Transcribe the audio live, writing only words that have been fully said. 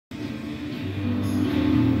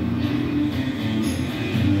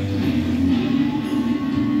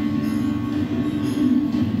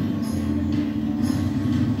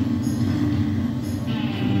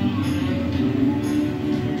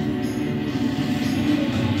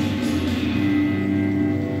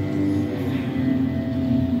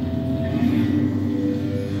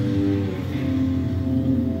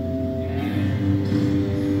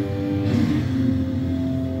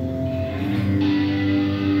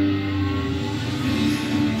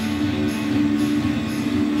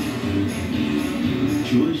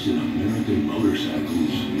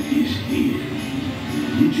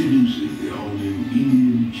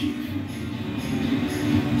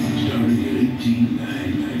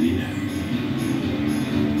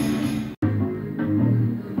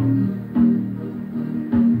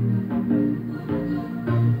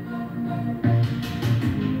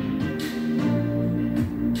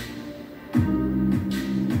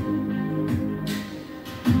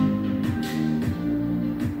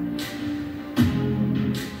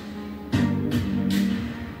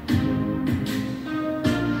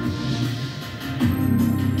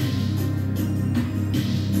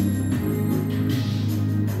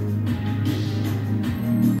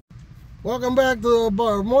Welcome back to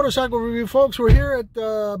the motorcycle review, folks. We're here at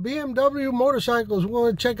BMW Motorcycles. We're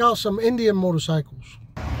going to check out some Indian motorcycles.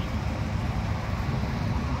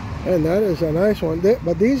 And that is a nice one.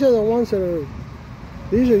 But these are the ones that are,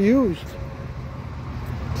 these are used.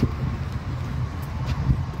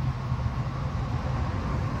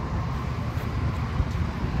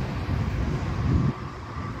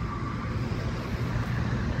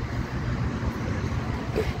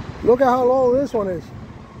 Look at how low this one is.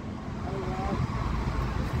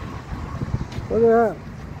 Look at that.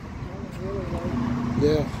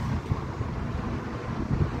 Yeah.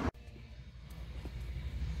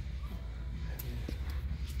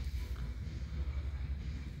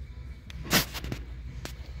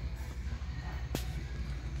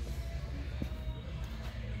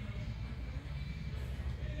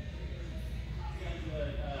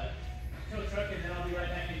 Tow truck and then I'll be right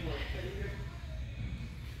back in for you.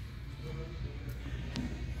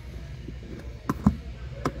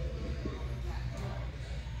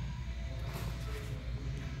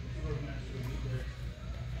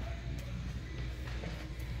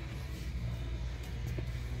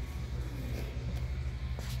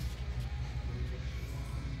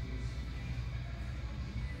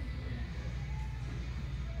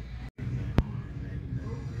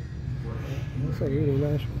 That's a really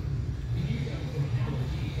nice one.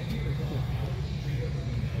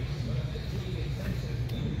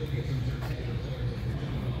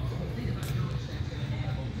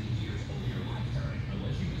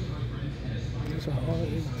 It's a hard one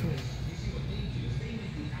too.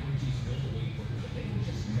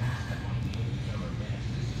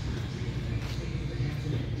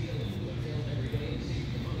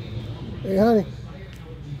 Hey, honey.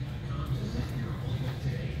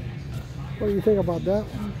 What do you think about that?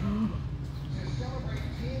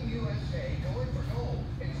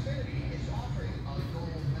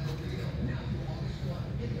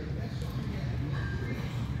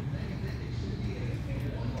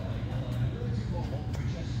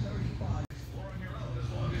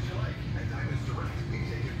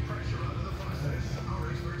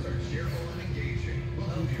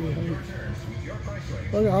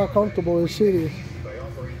 Look at how comfortable this seat is. By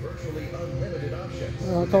offering virtually unlimited options.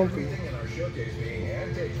 How comfortable. Everything in our showcase being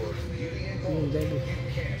handpicked for its beauty and quality.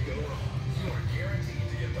 You can't go wrong. You are guaranteed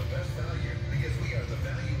to get the best value because we are the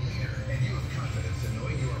value leader, and you have confidence in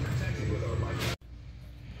knowing you are protected with our life.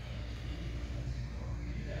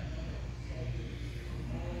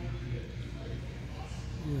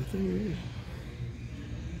 The thing is,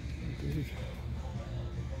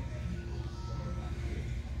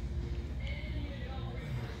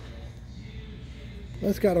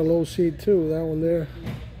 that's got a low seat too, that one there.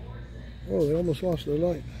 Oh, they almost lost their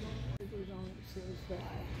light. It says that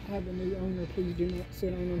have a new owner, please do not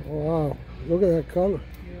sit on them. Oh, wow, look at that color.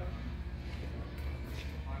 Yeah.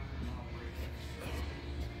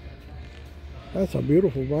 That's a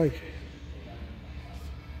beautiful bike.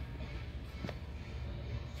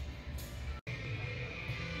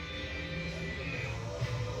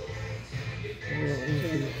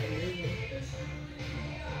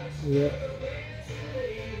 Yeah.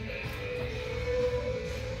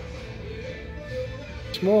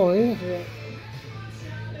 Small, eh? Yeah.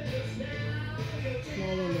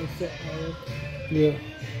 Small one they sit higher. Yeah.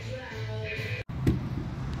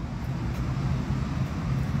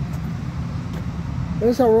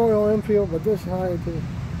 It's a Royal Enfield, but this high too.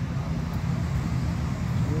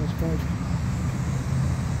 Nice bike.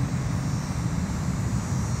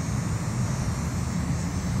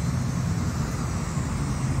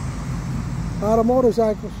 Out of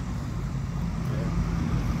motorcycles.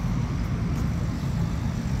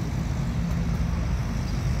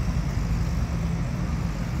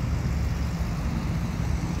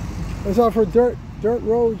 It's out for dirt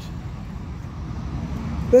roads.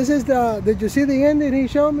 This is the, did you see the ending he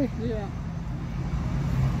showed me? Yeah.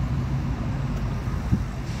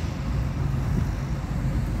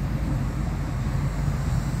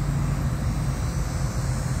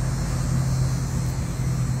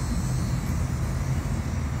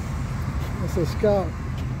 It's a Scout.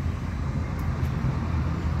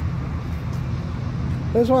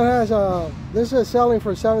 This one has this is selling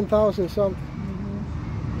for 7,000 something.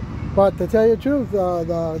 But to tell you the truth,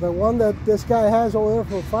 the one that this guy has over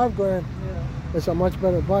there for $5 grand, Yeah. is a much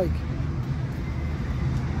better bike.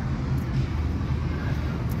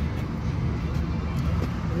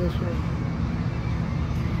 This one.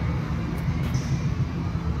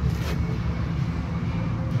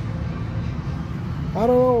 I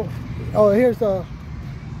don't know. Oh, here's the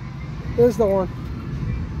one.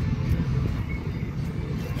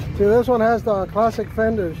 See, this one has the classic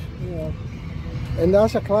fenders. Yeah. And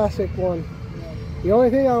that's a classic one. The only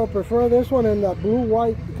thing I would prefer this one in that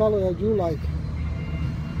blue-white color that you like.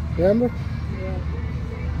 Remember? Yeah.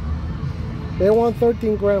 They want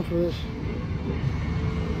 13 grand for this.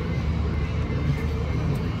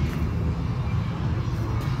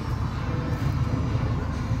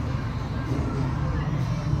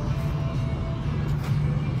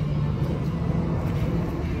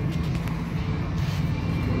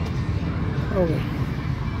 Okay.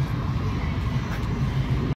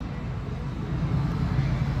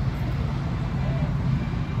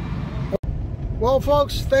 Well,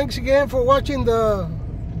 folks, thanks again for watching the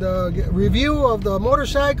review of the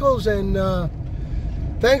motorcycles, and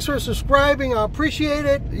thanks for subscribing. I appreciate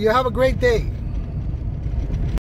it. You have a great day.